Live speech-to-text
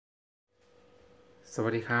สวั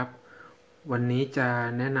สดีครับวันนี้จะ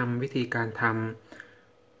แนะนำวิธีการท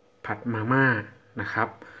ำผัดมาม่านะครับ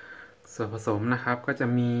ส่วนผสมนะครับก็จะ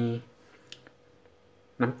มี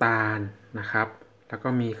น้ำตาลนะครับแล้วก็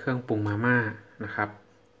มีเครื่องปรุงมาม่านะครับ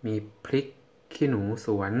มีพริกขี้หนูส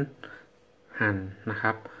วนหั่นนะค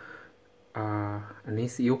รับอันนี้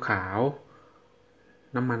ซีอิ๊วขาว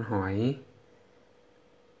น้ำมันหอย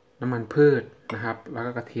น้ำมันพืชนะครับแล้วก็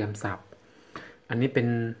กระเทียมสับอันนี้เป็น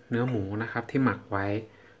เนื้อหมูนะครับที่หมักไว้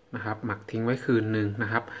นะครับหมักทิ้งไว้คืนหนึ่งนะ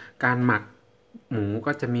ครับการหมักหมู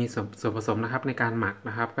ก็จะมีส่วนผสมนะครับในการหมัก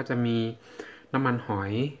นะครับก็จะมีน้ำมันหอ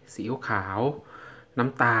ยซีอิ๊วขาวน้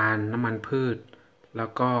ำตาลน้ำมันพืชแล้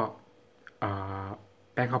วก็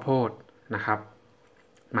แป้งข้าวโพดนะครับ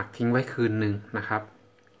หมักทิ้งไว้คืนหนึ่งนะครับ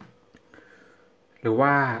หรือว่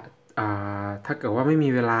าถ้าเกิดว่าไม่มี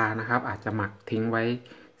เวลานะครับอาจจะหมักทิ้งไว้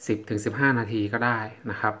 10-15 นาทีก็ได้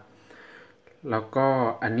นะครับแล้วก็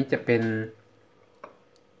อันนี้จะเป็น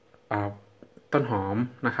ต้นหอม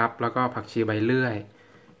นะครับแล้วก็ผักชีใบเลื่อย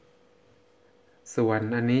ส่วน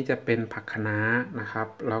อันนี้จะเป็นผักคะน้านะครับ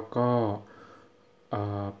แล้วก็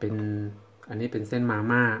เป็นอันนี้เป็นเส้นมา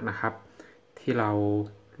ม่านะครับที่เรา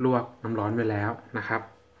ลวกน้ำร้อนไว้แล้วนะครับ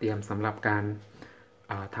เตรียมสำหรับการ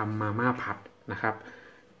ทำมาม่าผัดนะครับ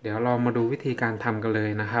เดี๋ยวเรามาดูวิธีการทำกันเล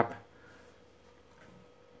ยนะครับ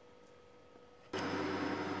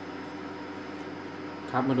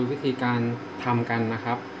ครับมาดูวิธีการทำกันนะค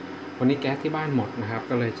รับวันนี้แก๊สที่บ้านหมดนะครับ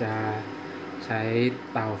ก็เลยจะใช้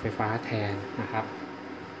เตาไฟฟ้าแทนนะครับ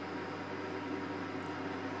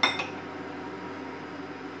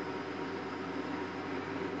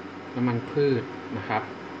น้ำมันพืชนะครับ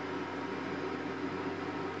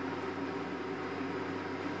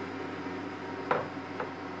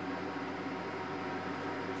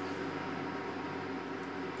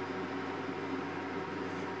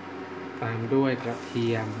ตามด้วยกระเที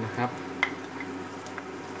ยมนะครับ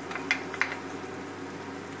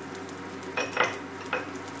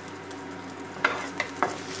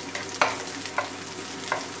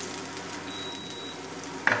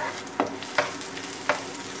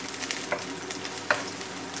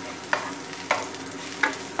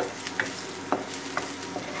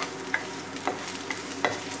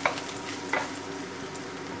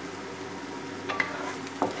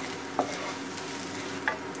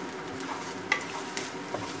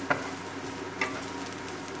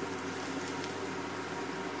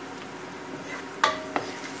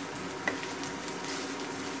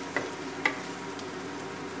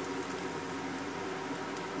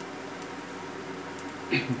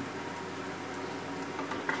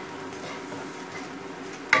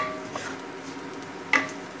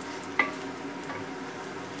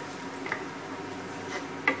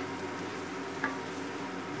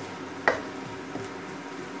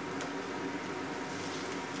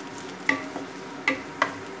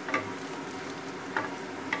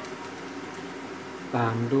ตา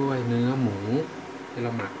มด้วยเนื้อหมูที่เร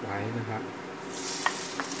าหมักไว้นะครับ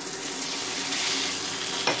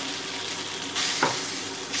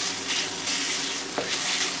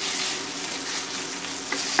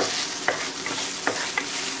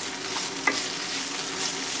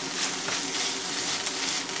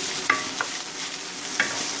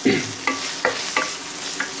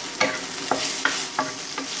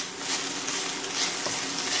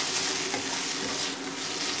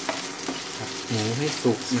หมูให้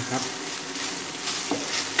สุกนะครับ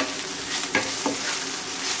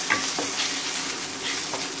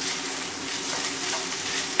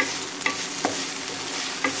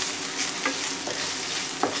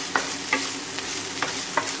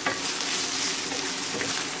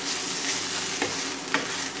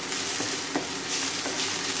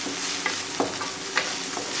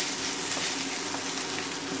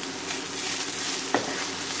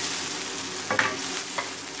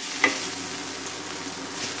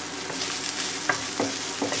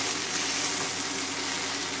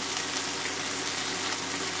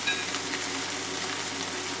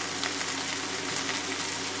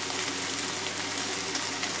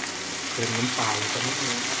เติมน้ำเปล่าไปนิด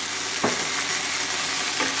นึงครับ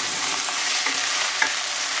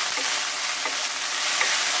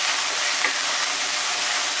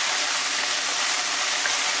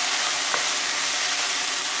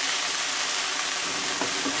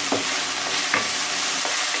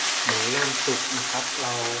หมูเริ่มสุกนะครับเร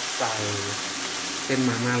าใส่เส้นม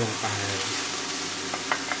าม่าลงไป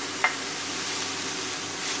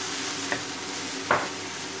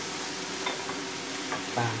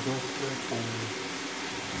ตามด้วยเครื่องปรุง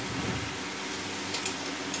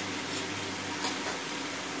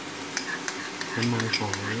น้ำมันหอ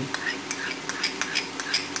ย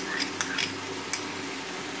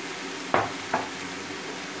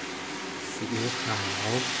ซีอิ๊วขาว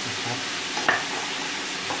นะครับ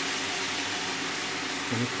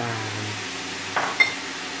น้ำตาล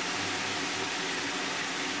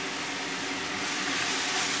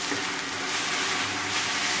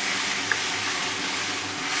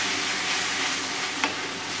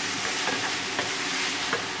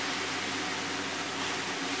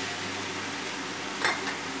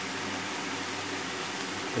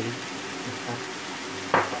นะครับ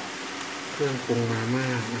เครื่องปรุงมาม่า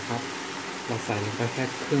นะครับเราใส่ลงไปแค่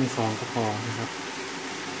ครึ่งซองก็พอนะครับ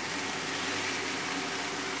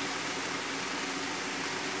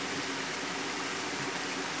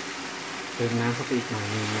เติมน้ำเข้าไปอีกหน่อย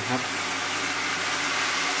นึงนะครับ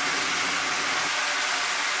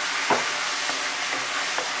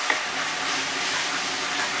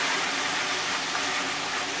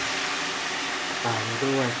ตาม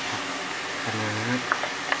ด้วยผักคะน้า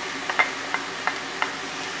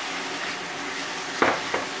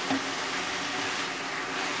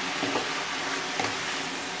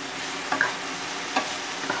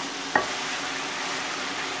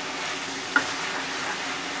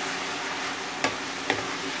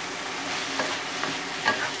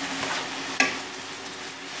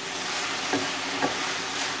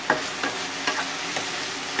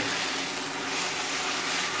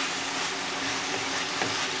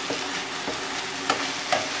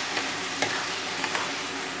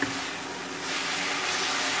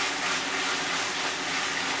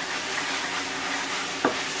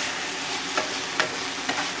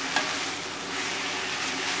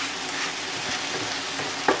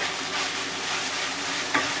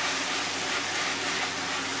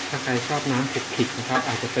ถ้าใครชอบน้ำขลุกขลิกนะครับ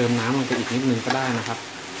อาจจะเติมน้ำลงไปอีกนิดนึงก็ได้นะครับ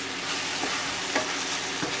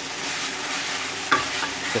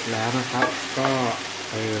เสร็จแล้วนะครับก็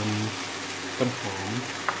เติมต้นหอม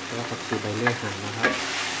แล้วก็ผักชีใบเลื่อยหั่นนะครับ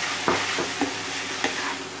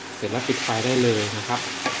เสร็จแล้วปิดไฟได้เลยนะครับ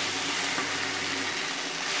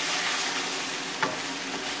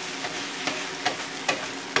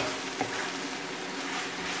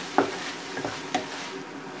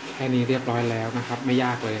แค่นี้เรียบร้อยแล้วนะครับไม่ย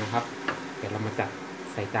ากเลยนะครับเดี๋ยวเรามาจัด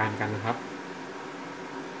ใส่จานกันนะครับ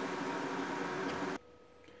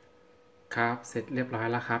ครับเสร็จเรียบร้อย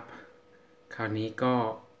แล้วครับคราวนี้ก็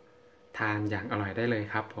ทานอย่างอร่อยได้เลย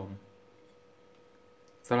ครับผม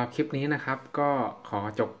สำหรับคลิปนี้นะครับก็ขอ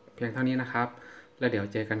จบเพียงเท่านี้นะครับแล้วเดี๋ยว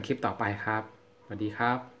เจอกันคลิปต่อไปครับสวัสดีค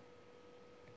รับ